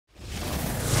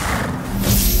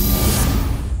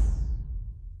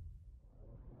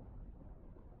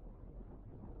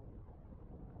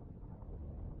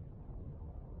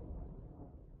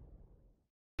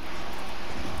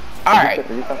All right.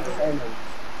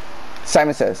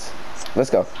 Simon says, let's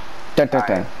go. Dun, dun,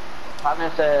 dun.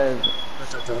 Simon says,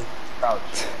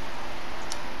 crouch.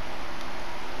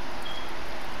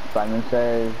 Simon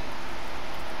says,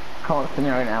 come on to me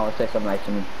right now and say something nice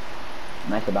to me.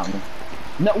 Nice about me.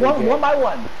 No, one by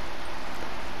one.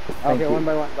 Okay, one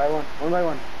by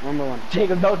one.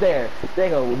 Jacob, no dare.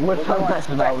 Jacob, what's so nice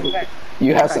about me?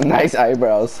 You have some nice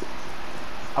eyebrows.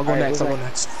 I'll go next.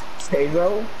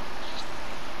 Pedro?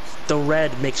 The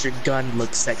red makes your gun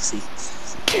look sexy.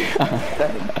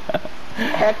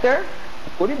 Hector?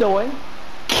 What are you doing?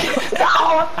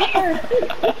 Oh, I'm scared!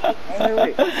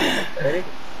 Wait. Ready?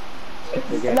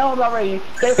 No, I'm not ready.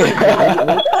 Stay for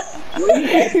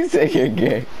He said you're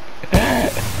gay.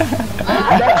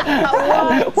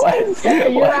 What?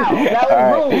 You're out. That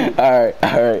was rude. Alright.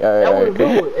 That was rude.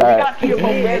 And we gotta keep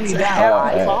him ready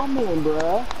now. Calm down,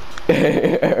 bro.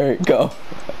 Alright, go.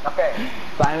 Okay.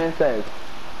 Simon says,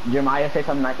 Jeremiah, say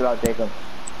something nice about Jacob.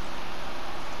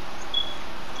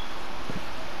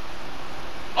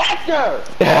 Hector!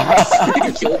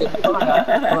 Come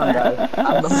on, guys.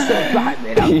 I'm so sorry,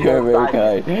 man. You're very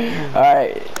kind.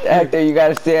 Alright, Hector, you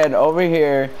gotta stand over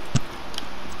here.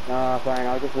 Fine,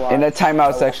 I'll just watch. In the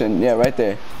timeout section. Yeah, right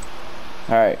there.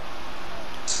 Alright.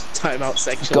 Timeout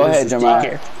section. Go ahead,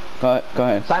 Jeremiah. Go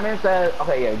ahead. Simon says,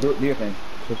 okay, yeah, do your thing.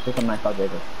 Say something nice about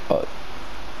Jacob. Oh.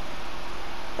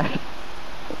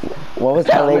 What was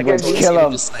that language? Kill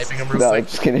him. No, I'm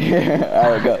just kidding.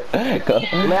 Alright, go.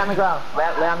 Lay on the ground.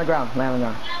 Lay on the ground.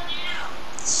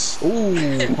 Ooh.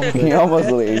 He almost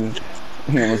laid.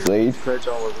 Church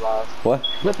almost lost. What?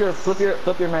 Flip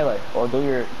your melee, or do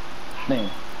your thing.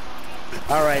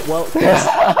 Alright, well.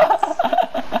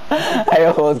 I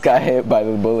almost got hit by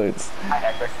the bullets. Hi,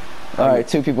 Hector. Alright,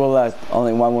 2 people left.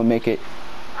 Only 1 will make it.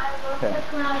 Okay.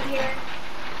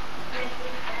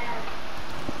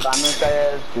 Simon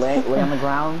says, lay on the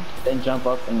ground, then jump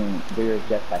up and do your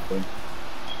jetpack thing.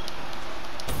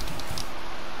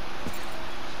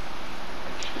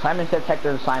 Simon said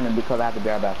Hector to Simon because I have to be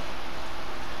our best.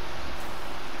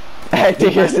 I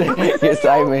think you're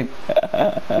Simon.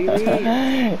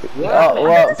 Oh,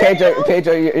 well,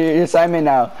 Pedro, you're Simon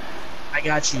now. I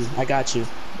got you.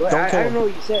 Wait, Don't I kill don't know him.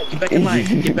 what you said. Get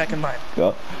back in line.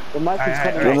 Go. The mic is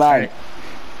cutting You're off. lying.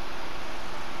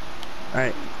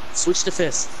 Alright. Switch to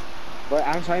fist. Wait,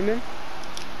 I'm Simon?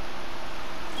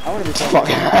 I wanna be Fuck.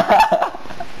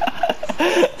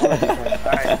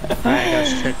 Alright, I got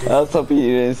you checked in. I was hoping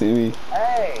you didn't see me.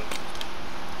 Hey!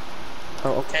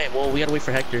 Oh, okay, well, we gotta wait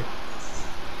for Hector.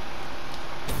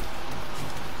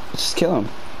 Just kill him.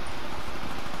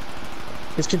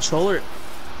 His controller's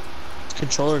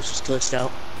just glitched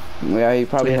out. Yeah, he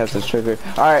probably has this trigger.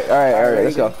 Alright,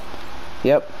 let's go.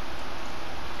 Yep.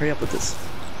 Hurry up with this.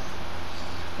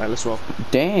 Alright, let's roll.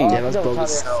 Dang. Yeah, let's no,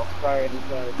 bogus. Sorry.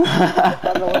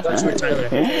 That's for Tyler.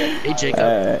 Hey,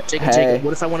 Jacob. Jacob,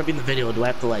 what if I want to be in the video? Do I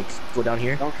have to, like, go down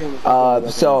here? Don't kill me.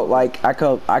 So like I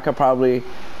could probably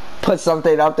put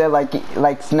something up there like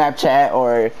Snapchat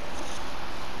or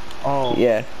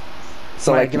yeah.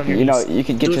 So Right, like you know you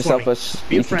can get yourself a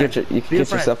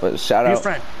yourself a shout Be a out.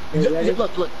 friend.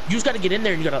 Look, you just gotta get in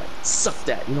there and you gotta suck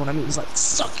that. You know what I mean? It's like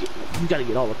suck it. You gotta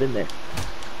get all up in there.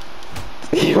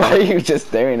 Why are you just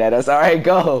staring at us? All right,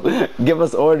 go. Give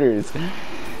us orders.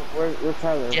 Where's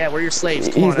Tyler? Yeah, we're your slaves.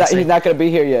 He's not gonna be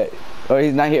here yet. Or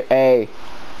he's not here. Hey,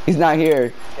 he's not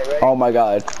here. Okay, Oh my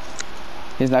God.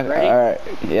 He's not. Ready? All right.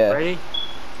 Yeah. Ready?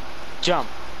 Jump.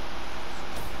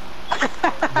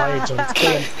 Why jump?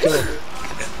 Kill him.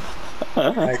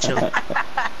 Alright, chill.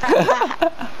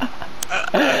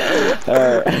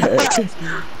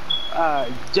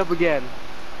 Jump again.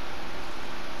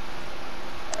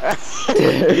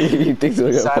 He thinks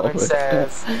we're gonna Simon fall.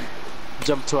 says,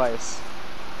 jump twice.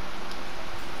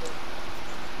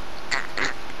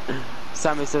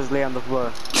 Simon says, lay on the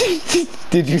floor.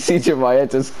 Did you see Jeremiah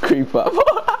just creep up?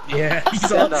 Yeah, he's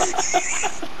Stand all... up.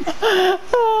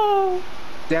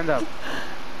 Stand up.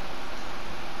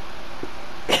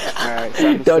 Alright,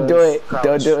 Simon Don't do says, it. crouch.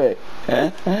 Don't do it.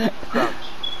 Crouch.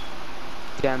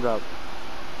 Stand up.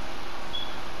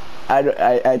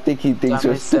 I think he thinks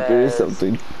we're Simon stupid or says-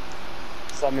 something.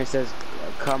 Simon says,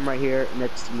 come right here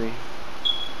next to me.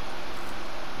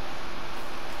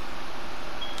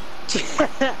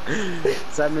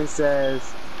 Simon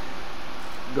says,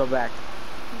 go back.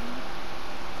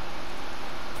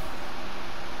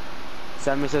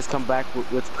 Simon says, come back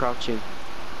with crouching.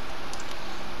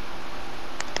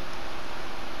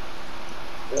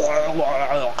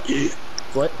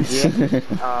 What? Yeah.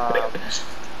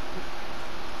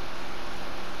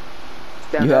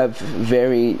 Stand You up. have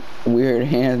very weird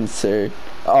hands, sir.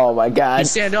 Oh my god. He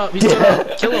stand up. He stood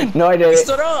up. Kill him. No, I He didn't.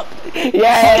 stood up.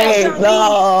 Yay!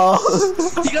 No!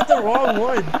 He got the wrong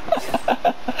one.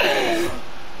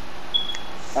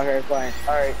 Okay, fine.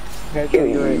 Alright. Here's what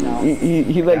you're right now.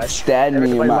 He like stabbed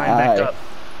me in Everybody my line back eye. up.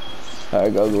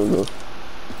 Alright, go.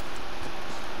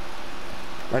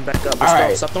 Line back up.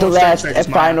 Alright, the last and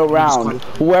final round.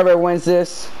 Whoever wins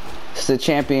this is the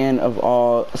champion of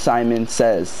all, Simon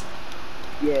Says.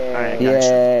 Yeah. Alright,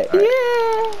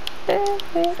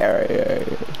 Alright.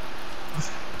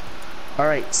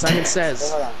 Alright, Simon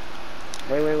Says. Hold on.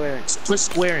 Wait. Twist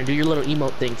square and do your little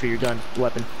emote thing for your gun,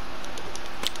 weapon.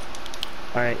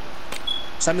 Alright.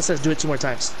 Simon Says do it 2 more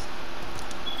times.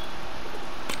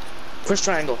 Push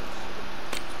triangle.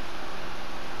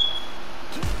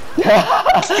 No.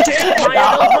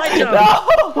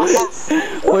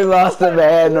 We lost a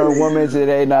man or woman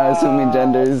today, not assuming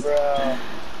genders.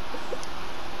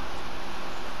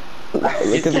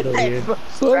 Look at this.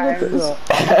 Look at this.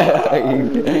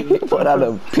 He put out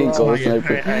a pinko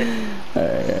sniper.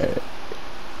 Alright.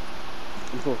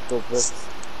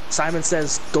 Simon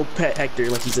Says go pet Hector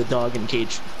like he's a dog in a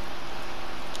cage.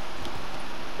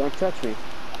 Don't touch me.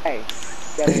 Hey.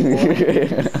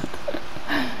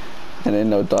 And then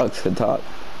no dogs could talk.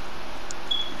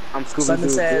 I'm Simon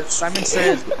Says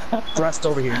thrust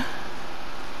over here.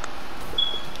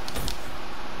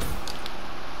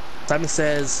 Simon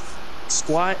Says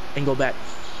squat and go back.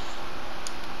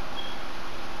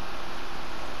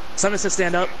 Simon Says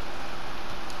stand up.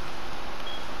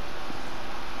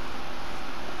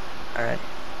 Alright.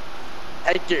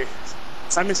 Hector.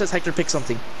 Simon Says Hector pick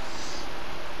something.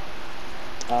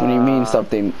 What do you mean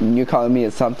something? You calling me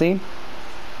a something?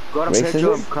 Go to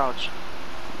picture and crouch.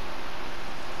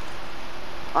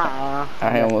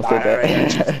 I almost did that.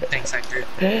 Right. Thanks, Hector.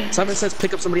 Simon Says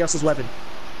pick up somebody else's weapon.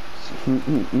 I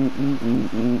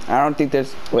don't think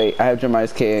there's. Wait, I have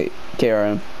Jeremiah's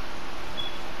KRM.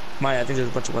 Maya, I think there's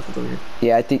a bunch of weapons over here.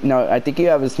 Yeah, I think you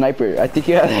have a sniper. I think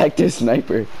you have Hector's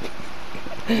sniper.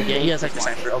 Yeah, he has Hector's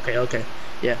sniper. Okay.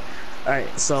 Yeah.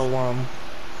 Alright, so I'm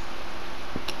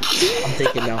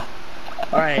thinking now.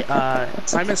 Alright,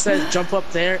 Simon Says jump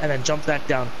up there and then jump back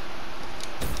down.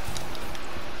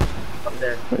 Up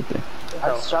there. Right there.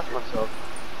 I shot myself.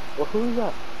 Well, who's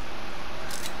that?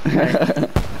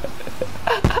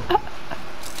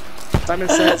 Simon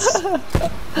Says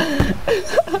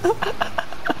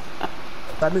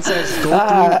go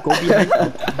behind.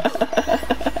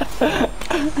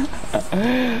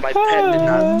 My pet did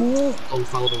not move. Go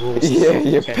follow the rules. Yeah,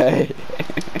 your pet.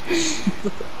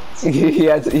 he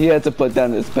had to put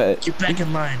down his pet. Get back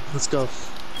in line. Let's go.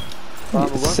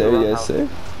 Yes, sir.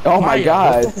 Oh my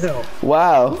god.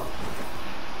 Wow.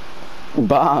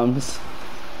 Bombs.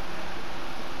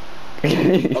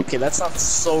 Okay, that sounds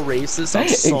so racist on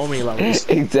so many levels.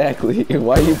 Exactly.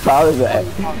 Why are you proud of that?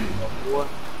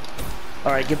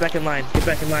 Alright, get back in line. Get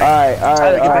back in line. Alright.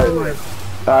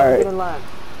 Get in line.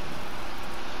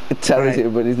 Tyler's here,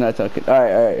 but he's not talking.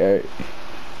 Alright.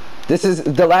 This is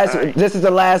the last. Right. This is the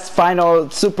last final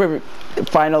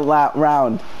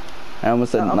round. I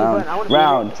almost said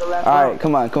round. Alright,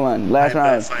 come on. Last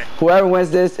round. Whoever wins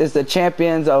this is the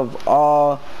champions of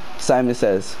all. Simon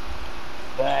Says.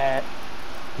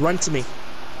 Run to me.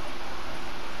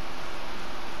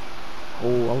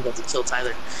 Oh, I'm about to kill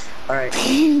Tyler. Alright.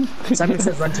 Simon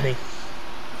Says run to me.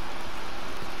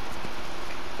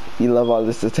 You love all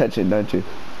this attention, don't you?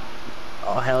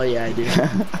 Oh, hell yeah, I do.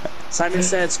 Simon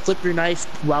Says flip your knife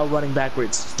while running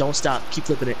backwards. Don't stop. Keep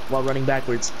flipping it while running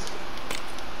backwards.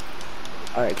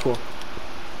 Alright, cool.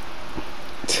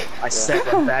 I said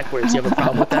run backwards. You have a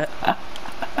problem with that?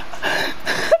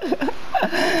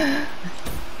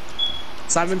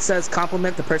 Simon Says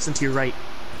compliment the person to your right.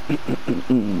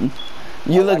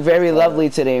 You look very lovely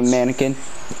today, mannequin.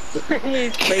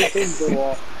 I hate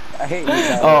you.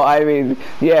 Oh, I mean,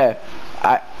 yeah.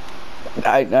 I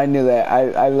knew that.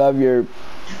 I love your.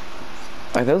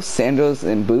 Are those sandals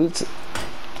and boots?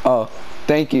 Oh,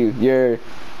 thank you. Your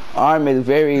arm is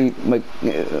very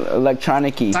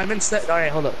electronic-y. Simon Says,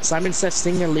 alright, hold up. Simon Says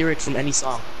sing a lyric from any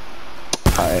song.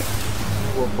 Alright.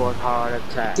 Heart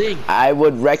attack. Sing. I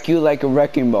would wreck you like a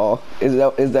wrecking ball. Is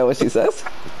that what she says?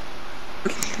 I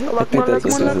think that's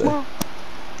what she says.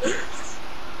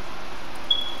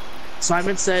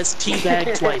 Simon Says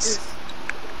teabag twice.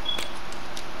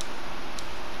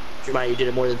 Jeremiah, you did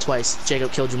it more than twice.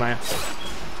 Jacob killed Jeremiah.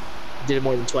 You did it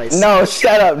more than twice. No,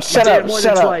 shut up. Shut up.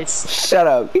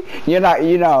 You're not,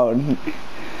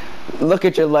 look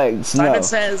at your legs. Simon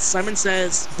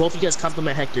Says, both of you guys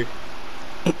compliment Hector.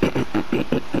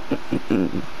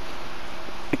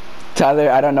 Tyler,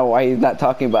 I don't know why he's not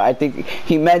talking, but I think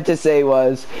he meant to say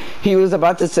he was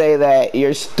about to say that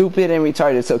you're stupid and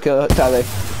retarded, so kill Tyler.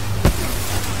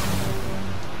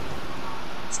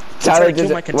 Tyler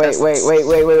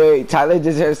wait. Tyler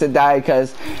deserves to die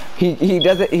because he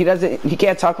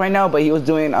can't talk right now, but he was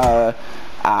doing ow.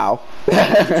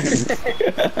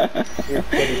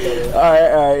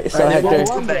 Alright. So Hector.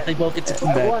 They both get to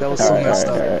come back. That was so messed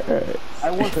up.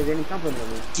 I won because they didn't compliment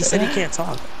me. He said he can't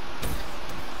talk.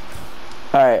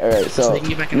 Alright. So let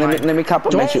me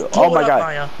compliment you. Oh my god.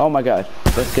 Maya. Oh my god.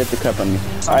 Let's get the cup on me.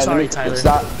 I'm sorry, Tyler.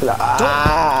 Stop.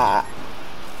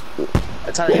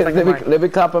 Let me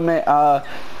compliment. I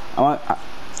want.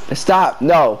 Stop.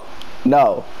 No.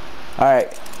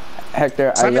 Alright.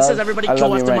 Hector, Simon says everybody go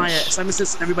after wrench. Maya. Simon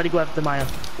says everybody go after Maya.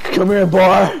 Come here,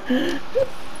 boy.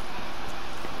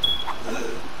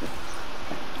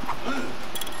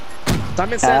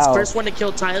 Simon says first one to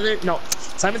kill Tyler. No.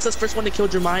 Simon says first one to kill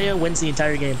Jeremiah wins the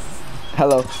entire game.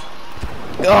 Hello.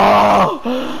 Oh!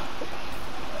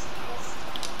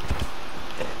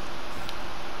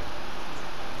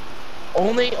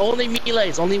 Only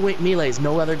melees. Only melees.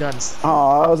 No other guns.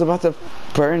 Oh, I was about to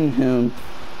burn him.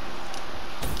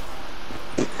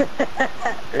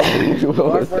 What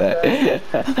was that?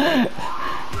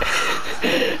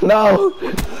 No!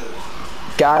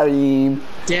 Got him.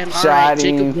 Damn, Shot alright,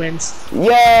 him. Jacob wins.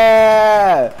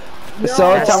 Yeah! No.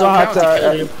 So Tomahawk.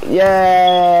 Yeah!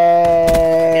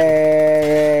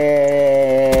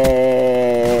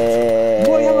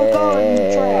 Boy, have a gun, you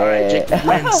try. Alright, Jacob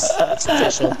wins. It's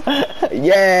official.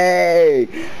 Yay!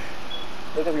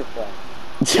 Look at your phone.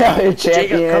 Champion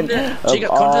Jacob,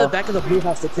 come to the back of the blue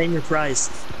house to claim your prize.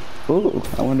 Ooh,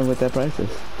 I wonder what that price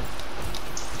is.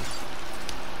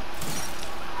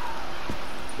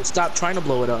 Well, stop trying to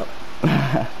blow it up.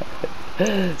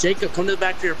 Jacob, come to the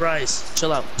back for your prize.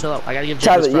 Chill out. I gotta give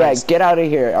Jacob his prize. Yeah, get out of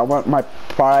here. I want my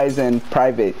prize in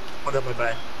private. Hold up my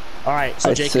bag. Alright,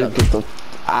 so Jacob.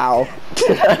 Ow.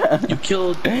 You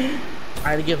killed. I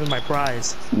had to give him my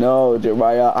prize. No,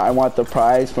 Jeremiah, I want the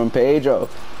prize from Pedro.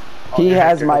 He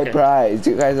has my prize.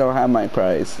 You guys don't have my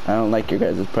prize. I don't like your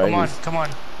guys' prizes. Come on.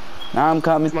 Now I'm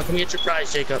coming. Come get your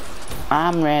prize, Jacob.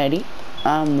 I'm ready.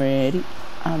 I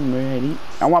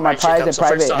want my prize in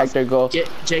private. Off, Hector, go. Get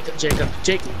Jacob,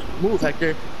 move,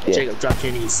 Hector. Yeah. Jacob, drop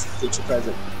your knees. Get your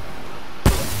present.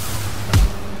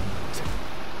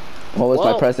 What was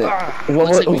my present?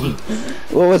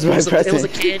 What was my present? It was a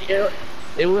candy.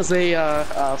 It was a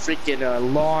freaking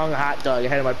long hot dog I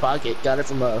had in my pocket. Got it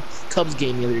from a Cubs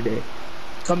game the other day.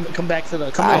 Come back to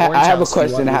the. I have a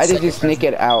question. How did you sneak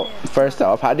it out? First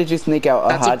off, how did you sneak out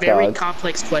a hot dog? That's a very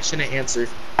complex question to answer.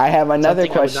 I have another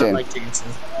question. I would not like to answer.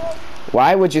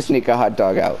 Why would you sneak a hot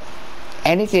dog out?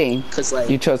 Anything. Because like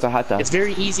you chose a hot dog. It's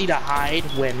very easy to hide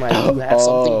when like you have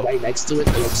something right next to it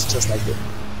that looks just like it.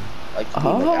 Like,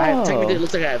 technically it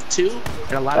looks like I have two,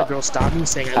 and a lot of girls stop me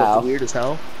saying I look weird as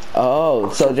hell. Oh,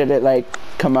 so did it like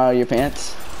come out of your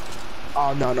pants?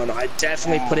 Oh no! I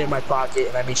definitely put it in my pocket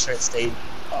and I made sure it stayed.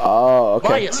 Oh, okay.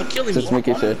 Maya, so killing just me.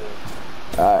 making sure.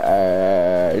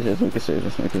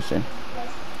 Just making sure.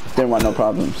 Didn't want no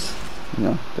problems.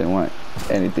 No, didn't want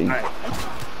anything. Right.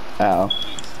 Ow.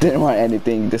 Didn't want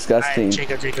anything disgusting.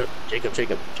 Right,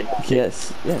 Jacob.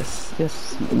 Yes.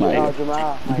 No,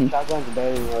 Jamal, my shotgun's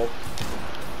better than yours.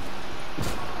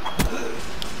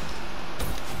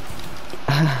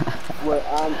 Wait,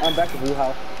 I'm back to Blue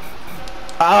House.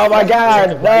 Oh my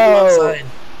god, no!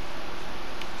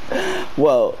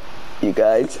 Well, you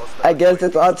guys, I guess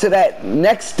it's on to that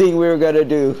next thing we were gonna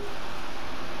do.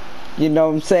 You know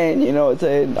what I'm saying? On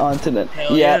to the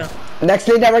yeah. Next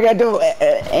thing that we're gonna do,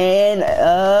 and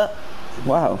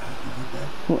wow,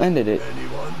 who ended it?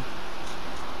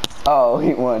 Oh,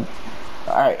 he won.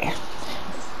 All right.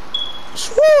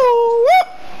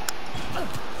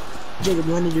 Jacob,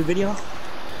 you ended your video?